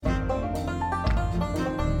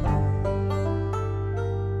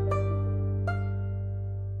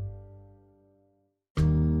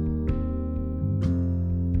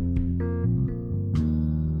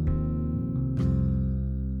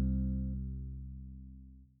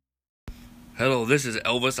Hello, this is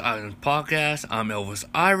Elvis Iverson Podcast. I'm Elvis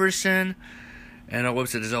Iverson, and our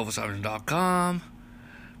website is elvisiverson.com.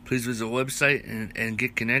 Please visit the website and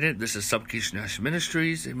get connected. This is Supplication National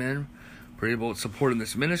Ministries. Amen. Pray about supporting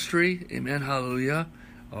this ministry. Amen. Hallelujah.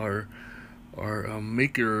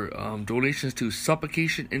 Make your donations to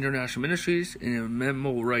Supplication International Ministries in a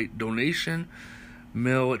memo write donation.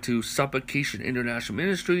 Mail it to Supplication International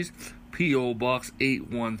Ministries, P.O. Box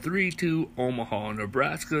 8132, Omaha,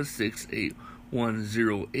 Nebraska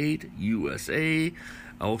 68108, USA.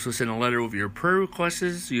 I also send a letter with your prayer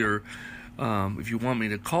requests. If you want me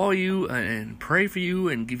to call you and pray for you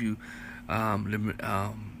and give you, you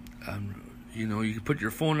can put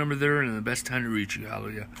your phone number there and the best time to reach you.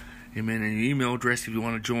 Hallelujah. Amen. And your email address if you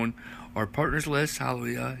want to join our partners list.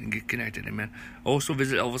 Hallelujah. And get connected. Amen. Also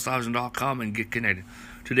visit elvisiverson.com and get connected.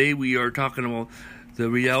 Today we are talking about the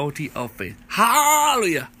reality of faith.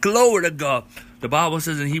 Hallelujah. Glory to God. The Bible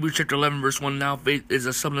says in Hebrews chapter 11 verse 1, now faith is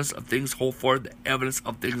the substance of things hoped for, the evidence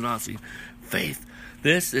of things not seen. Faith.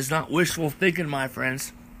 This is not wishful thinking, my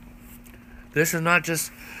friends. This is not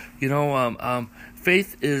just,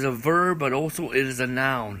 faith is a verb, but also it is a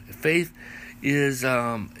noun. Faith is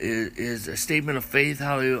a statement of faith.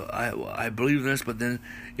 Hallelujah. I believe in this, but then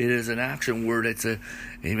it is an action word. It's a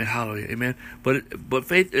amen. Hallelujah. Amen. But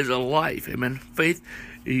faith is a life. Amen. Faith,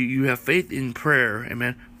 you have faith in prayer.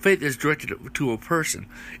 Amen. Faith is directed to a person.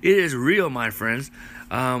 It is real, my friends.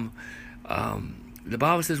 The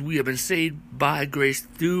Bible says we have been saved by grace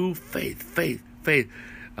through faith. Faith.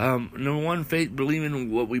 Number one, faith, believing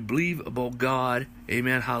in what we believe about God.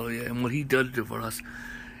 Amen. Hallelujah. And what He did for us.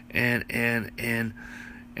 And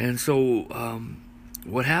so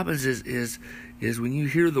what happens is when you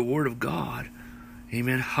hear the word of God,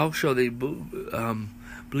 amen, how shall they believe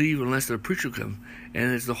unless the preacher comes?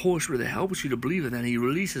 And it's the Holy Spirit that helps you to believe in that. He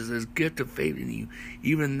releases His gift of faith in you.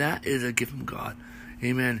 Even that is a gift from God.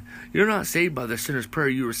 Amen. You're not saved by the sinner's prayer.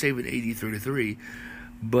 You were saved in AD 33.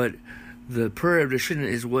 But the prayer of the sinner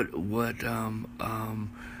is what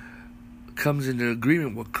comes into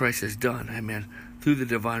agreement with what Christ has done. Amen. Through the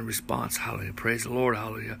divine response. Hallelujah. Praise the Lord.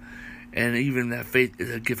 Hallelujah. And even that faith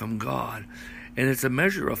is a gift from God. And it's a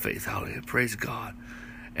measure of faith. Hallelujah. Praise God.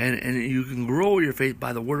 And you can grow your faith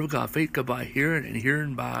by the Word of God. Faith comes by hearing, and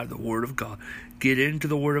hearing by the Word of God. Get into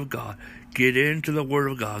the Word of God. Get into the Word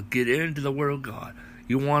of God. Get into the Word of God.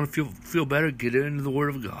 You want to feel better? Get into the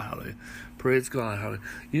Word of God. Hallelujah. Praise God.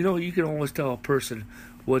 Hallelujah. You can always tell a person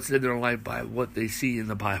what's in their life by what they see in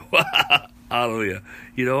the Bible. Hallelujah.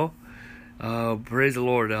 Praise the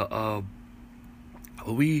Lord.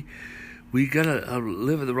 We gotta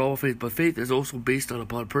live in the realm of faith, but faith is also based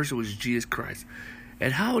upon a person, which is Jesus Christ.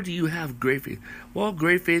 And how do you have great faith? Well,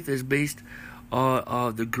 great faith is based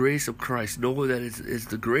on the grace of Christ. Know that it's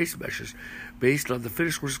the grace measures based on the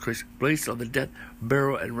finished works of Christ, based on the death,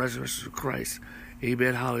 burial, and resurrection of Christ.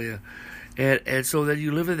 Amen. Hallelujah. And so that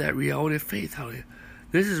you live in that reality of faith. Hallelujah.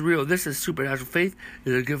 This is real. This is supernatural. Faith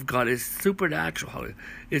is a gift of God. It's supernatural. Hallelujah.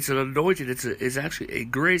 It's an anointing. It's actually a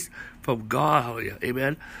grace from God. Hallelujah.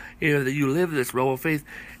 Amen. That you live in this realm of faith,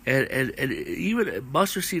 and even a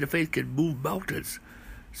mustard seed of faith can move mountains.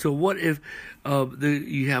 So what if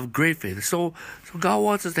you have great faith? So God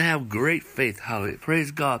wants us to have great faith. Hallelujah.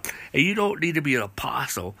 Praise God. And you don't need to be an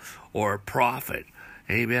apostle or a prophet.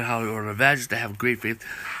 Amen. Hallelujah. Or an evangelist to have great faith.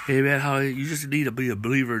 Amen. Hallelujah. You just need to be a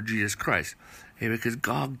believer in Jesus Christ. Amen. Because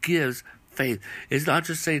God gives faith. It's not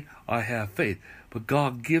just saying, I have faith. But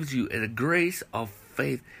God gives you a grace of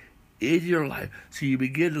faith in your life. So you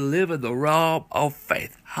begin to live in the realm of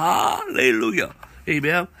faith. Hallelujah.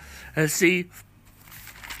 Amen. And see,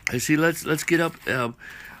 let's get up.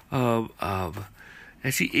 And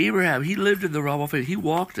see, Abraham, he lived in the realm of faith. He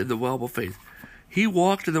walked in the realm of faith. He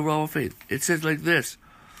walked in the realm of faith. It says like this.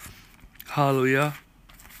 Hallelujah.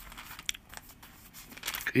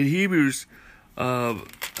 In Hebrews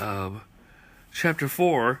chapter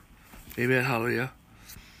 4, amen, hallelujah.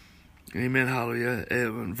 Amen, hallelujah.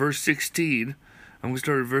 And verse 16, I'm going to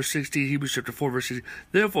start at verse 16, Hebrews chapter 4, verse 16.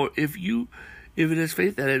 Therefore, if it is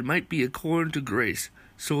faith, that it might be according to grace,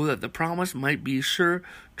 so that the promise might be sure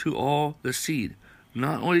to all the seed,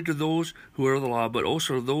 not only to those who are of the law, but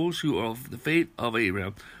also to those who are of the faith of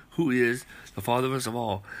Abraham, who is the father of us of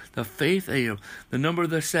all. The faith of Abraham. The number of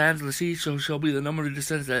the sands of the sea shall be the number of the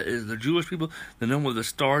descendants. That is the Jewish people. The number of the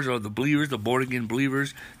stars are the believers, the born-again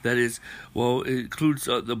believers. That is, it includes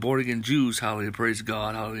the born-again Jews. Hallelujah. Praise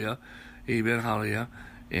God. Hallelujah. Amen. Hallelujah.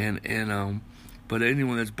 But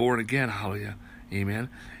anyone that's born again. Hallelujah. Amen.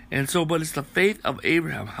 And so, but it's the faith of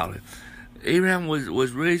Abraham. Hallelujah. Abraham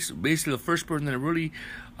was raised basically the first person that really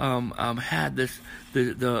had this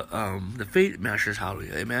the faith measures.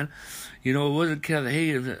 Hallelujah, amen. You know, it wasn't Kenneth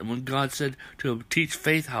Hagin when God said to teach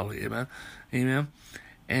faith. Hallelujah, amen, amen.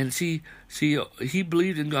 And see, he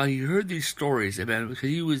believed in God. He heard these stories, amen, because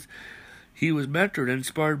he was mentored and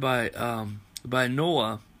inspired by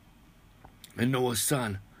Noah and Noah's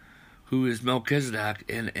son, who is Melchizedek,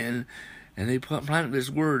 and they planted this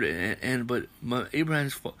word, but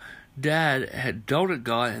Abraham's dad had doubted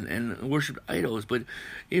God and worshipped idols, but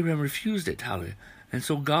Abraham refused it, hallelujah. And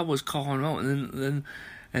so God was calling him out,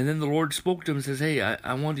 and then the Lord spoke to him and says, "Hey,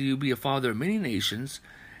 I want you to be a father of many nations,"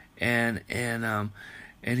 and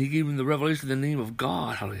he gave him the revelation of the name of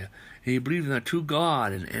God, hallelujah. And he believed in that true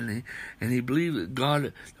God, and he believed that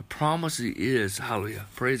God, the promise he is, hallelujah.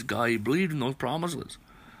 Praise God. He believed in those promises,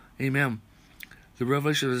 amen. The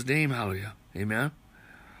revelation of his name, hallelujah, amen.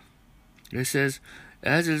 It says,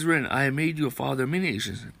 as it is written, I have made you a father of many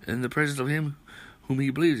nations, in the presence of him whom he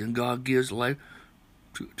believes, and God gives life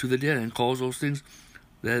to the dead, and calls those things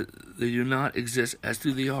that they do not exist as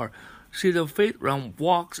though they are. See, the faith realm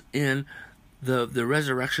walks in the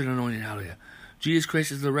resurrection anointing, hallelujah. Jesus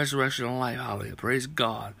Christ is the resurrection of life, hallelujah. Praise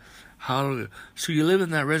God, hallelujah. So you live in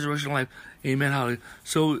that resurrection life, amen, hallelujah.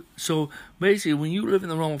 So basically, when you live in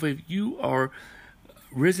the realm of faith, you are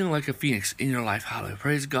risen like a phoenix in your life, hallelujah.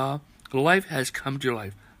 Praise God. Life has come to your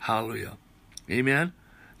life, hallelujah, amen.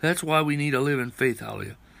 That's why we need to live in faith,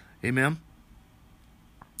 hallelujah, amen.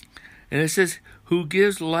 And it says, who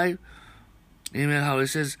gives life, amen, hallelujah. It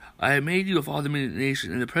says, I have made you a father of many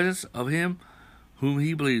nations in the presence of him whom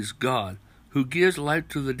he believes, God, who gives life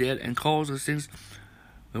to the dead and calls those things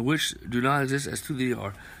which do not exist as though they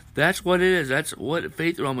are. That's what it is. That's what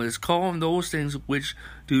faith realm is, calling those things which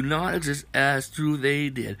do not exist as though they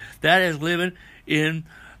did. That is living in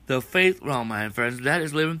the faith realm, my friends. That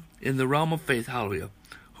is living in the realm of faith, hallelujah.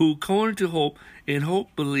 Who according to hope, in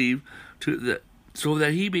hope believed, so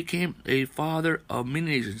that he became a father of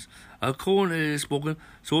many nations. According to it is spoken,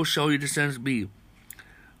 so shall your descendants be.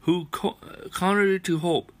 Who contrary to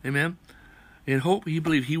hope, amen. In hope he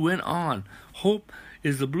believed. He went on. Hope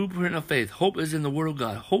is the blueprint of faith. Hope is in the Word of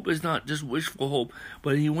God. Hope is not just wishful hope,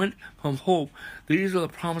 but he went from hope. These are the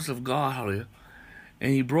promises of God, hallelujah.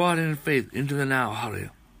 And he brought in faith into the now,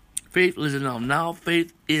 hallelujah. Faith is in now. Now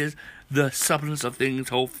faith is the substance of things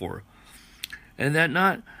hoped for. And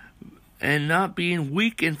not being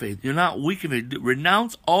weak in faith. You're not weak in faith.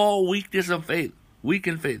 Renounce all weakness of faith. Weak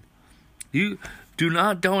in faith. You do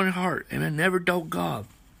not doubt in your heart. Amen. Never doubt God.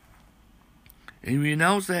 And you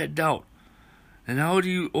renounce that doubt. And how do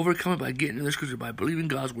you overcome it? By getting in the scripture, by believing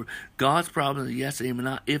God's word. God's promise is yes and amen,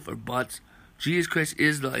 not if or buts. Jesus Christ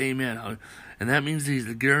is the amen. Hallelujah. And that means he's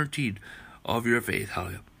the guaranteed of your faith.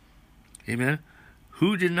 Hallelujah. Amen.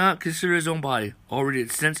 Who did not consider his own body already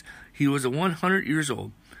since he was 100 years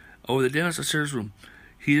old, over the dentist of Sarah's womb.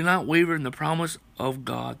 He did not waver in the promise of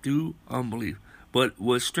God through unbelief, but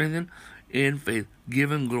was strengthened in faith,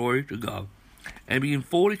 giving glory to God, and being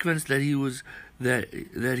fully convinced that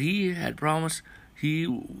that he had promised,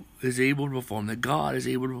 he is able to perform. That God is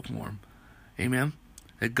able to perform. Amen.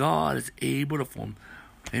 That God is able to perform.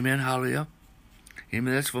 Amen. Hallelujah.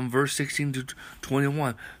 Amen. That's from verse 16 to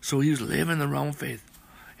 21. So he was living in the realm of faith.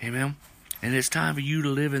 Amen. And it's time for you to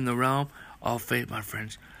live in the realm of faith, my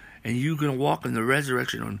friends. And you're going to walk in the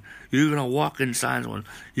resurrection one. You're going to walk in signs one.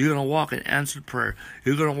 You're going to walk in answered prayer.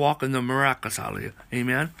 You're going to walk in the miraculous. Hallelujah.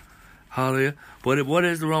 Amen. Hallelujah. But what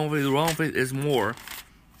is the realm of faith? The realm of faith is more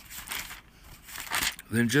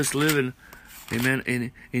than just living.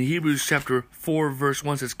 Amen. In Hebrews chapter 4, verse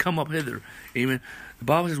 1 says, come up hither. Amen. The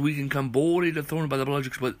Bible says we can come boldly to the throne by the blood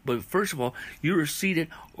of Jesus. But first of all, you are seated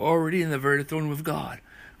already in the very throne of God.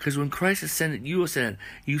 Because when Christ ascended, you ascended.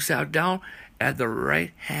 You sat down at the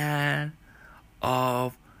right hand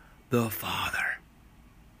of the Father.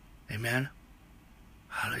 Amen.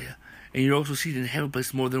 Hallelujah. And you're also seated in heaven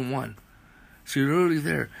place more than one. So you're literally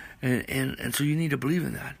there. And so you need to believe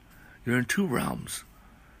in that. You're in two realms.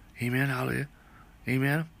 Amen. Hallelujah.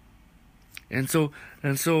 Amen.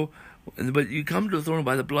 But you come to the throne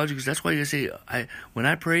by the blood of Jesus. That's why you say, when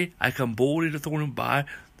I pray, I come boldly to the throne by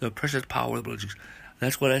the precious power of the blood of Jesus.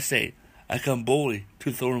 That's what I say. I come boldly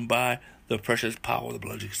to the throne by the precious power of the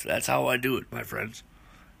blood of Jesus. That's how I do it, my friends.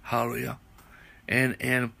 Hallelujah. And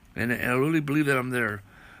I really believe that I'm there.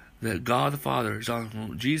 That God the Father is on the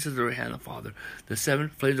throne. Jesus is the right hand of the Father. The seven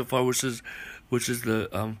flames of fire, which is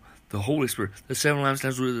the Holy Spirit. The seven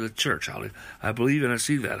lampstands of the church. Hallelujah. I believe and I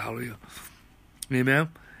see that. Hallelujah. Amen.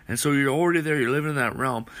 And so you're already there. You're living in that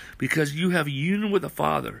realm because you have union with the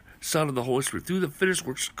Father, Son, and the Holy Spirit through the finished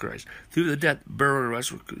works of Christ, through the death, burial, and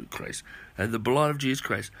resurrection of Christ, and the blood of Jesus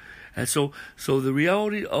Christ. And so the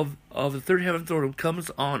reality of the third heaven throne room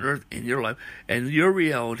comes on earth in your life, and your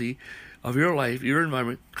reality of your life, your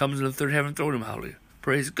environment, comes in the third heaven throne room. Hallelujah.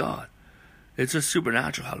 Praise God. It's just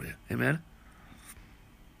supernatural. Hallelujah. Amen.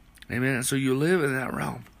 Amen. And so you live in that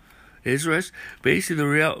realm. It's basically the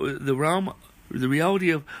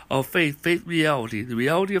reality of faith reality. The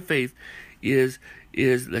reality of faith is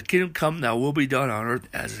the kingdom come, that will be done on earth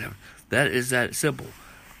as in heaven. That is that simple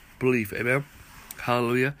belief. Amen.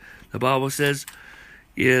 Hallelujah. The Bible says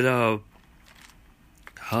it.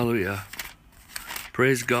 Hallelujah.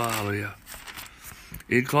 Praise God. Hallelujah.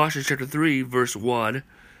 In Colossians chapter 3, verse 1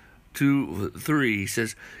 to 3, he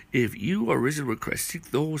says, "If you are risen with Christ,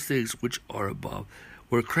 seek those things which are above,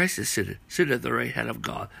 where Christ is seated. Sit at the right hand of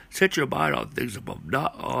God. Set your mind on things above,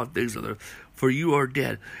 not on things on earth. For you are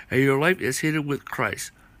dead, and your life is hidden with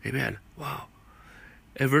Christ." Amen. Wow.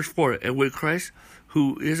 And verse 4, "And when Christ,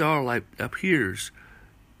 who is our life, appears,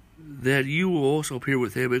 then you will also appear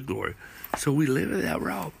with him in glory." So we live in that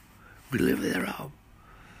realm. We live in that realm.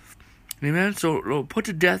 Amen. So put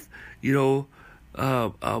to death,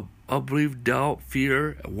 unbelief, doubt,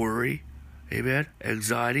 fear, worry. Amen.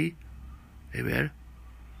 Anxiety. Amen.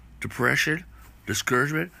 Depression,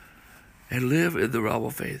 discouragement, and live in the realm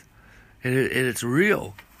of faith. And it's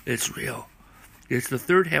real. It's real. It's the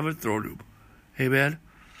third heaven throne room. Amen.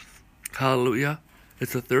 Hallelujah.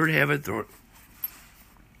 It's the third heaven throne.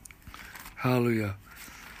 Hallelujah.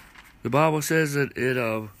 The Bible says that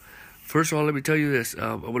first of all, let me tell you this.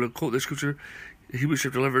 I'm going to quote the scripture, Hebrews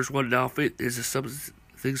chapter 11, verse 1. "Now faith is the substance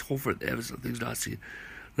of things hoped for, the evidence of things not seen."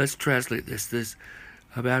 Let's translate this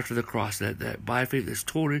after the cross, that by faith is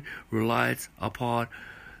totally reliance upon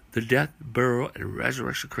the death, burial, and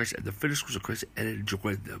resurrection of Christ, and the finished works of Christ, and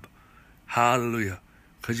enjoying them. Hallelujah.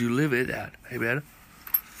 Because you live in that. Amen.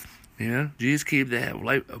 Amen. Jesus came to have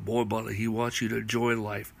life more abundantly. He wants you to enjoy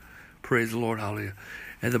life. Praise the Lord. Hallelujah.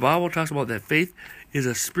 And the Bible talks about that faith is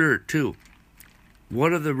a spirit too.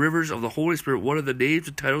 One of the rivers of the Holy Spirit, one of the names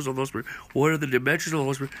and titles of the Holy Spirit, one of the dimensions of the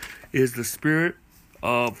Holy Spirit is the spirit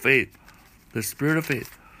of faith. The spirit of faith.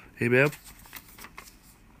 Amen.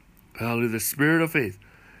 Hallelujah. The spirit of faith.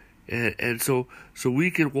 And so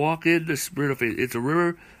we can walk in the spirit of faith. It's a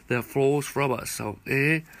river that flows from us. So,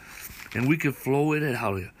 and we can flow in it.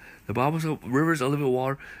 Hallelujah. The Bible says rivers of living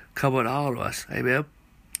water coming out of us. Amen.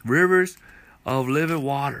 Rivers of living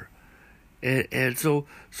water. And so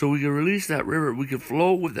we can release that river. We can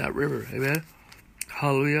flow with that river. Amen.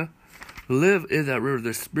 Hallelujah. Live in that river.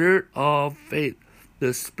 The spirit of faith.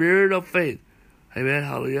 The spirit of faith. Amen.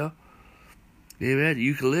 Hallelujah. Amen.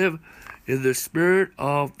 You can live in the spirit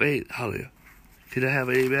of faith. Hallelujah. Can I have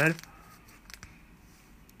an amen?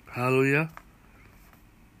 Hallelujah.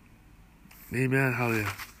 Amen.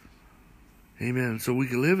 Hallelujah. Amen. So we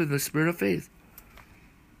can live in the spirit of faith.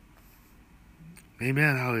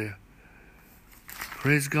 Amen. Hallelujah.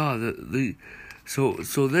 Praise God.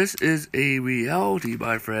 So this is a reality,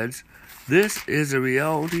 my friends. This is a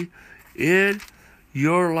reality in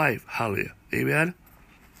your life. Hallelujah. Amen.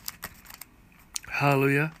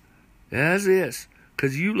 Hallelujah. As is.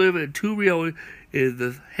 Because you live in two realities, in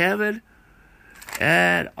the heaven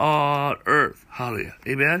and on earth. Hallelujah.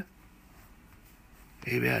 Amen.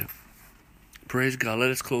 Amen. Praise God.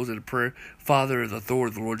 Let us close in prayer. Father, in the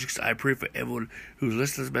authority of the Lord Jesus, I pray for everyone who's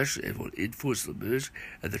listening to this message, everyone influenced the ministry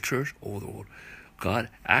and the church all over the world. God,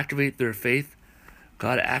 activate their faith.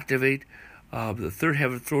 God, activate the third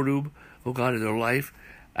heaven throne room, oh God, in their life.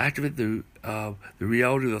 Activate the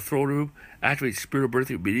reality of the throne room. Activate spirit of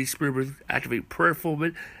birthing, meaning spirit of birthing. Activate prayer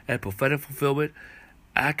fulfillment and prophetic fulfillment.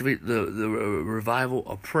 Activate the revival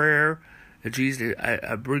of prayer. In Jesus' name,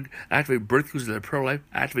 activate breakthroughs in their prayer life.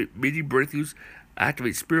 Activate meeting breakthroughs.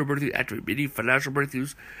 Activate spirit birthing. Activate meeting financial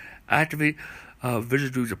breakthroughs. Activate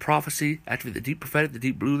visions, dreams, of prophecy. Activate the deep prophetic, the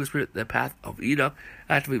deep blue of the spirit, the path of Enoch.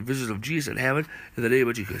 Activate visions of Jesus in heaven in the name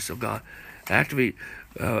of Jesus. So God, activate.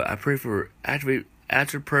 I pray for activate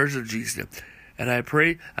answered prayers in Jesus' name. And I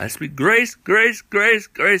pray, I speak grace, grace, grace,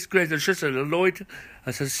 grace, grace. There's just an anointing,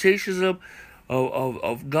 a sensation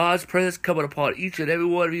of God's presence coming upon each and every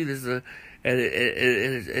one of you. This is and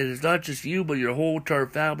it's not just you, but your whole entire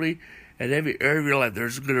family and every area of your life.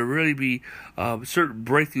 There's going to really be certain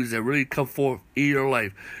breakthroughs that really come forth in your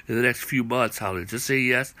life in the next few months. Hallelujah. Just say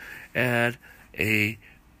yes and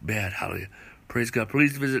amen. Hallelujah. Praise God.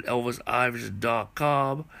 Please visit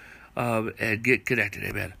ElvisIverson.com and get connected.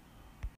 Amen.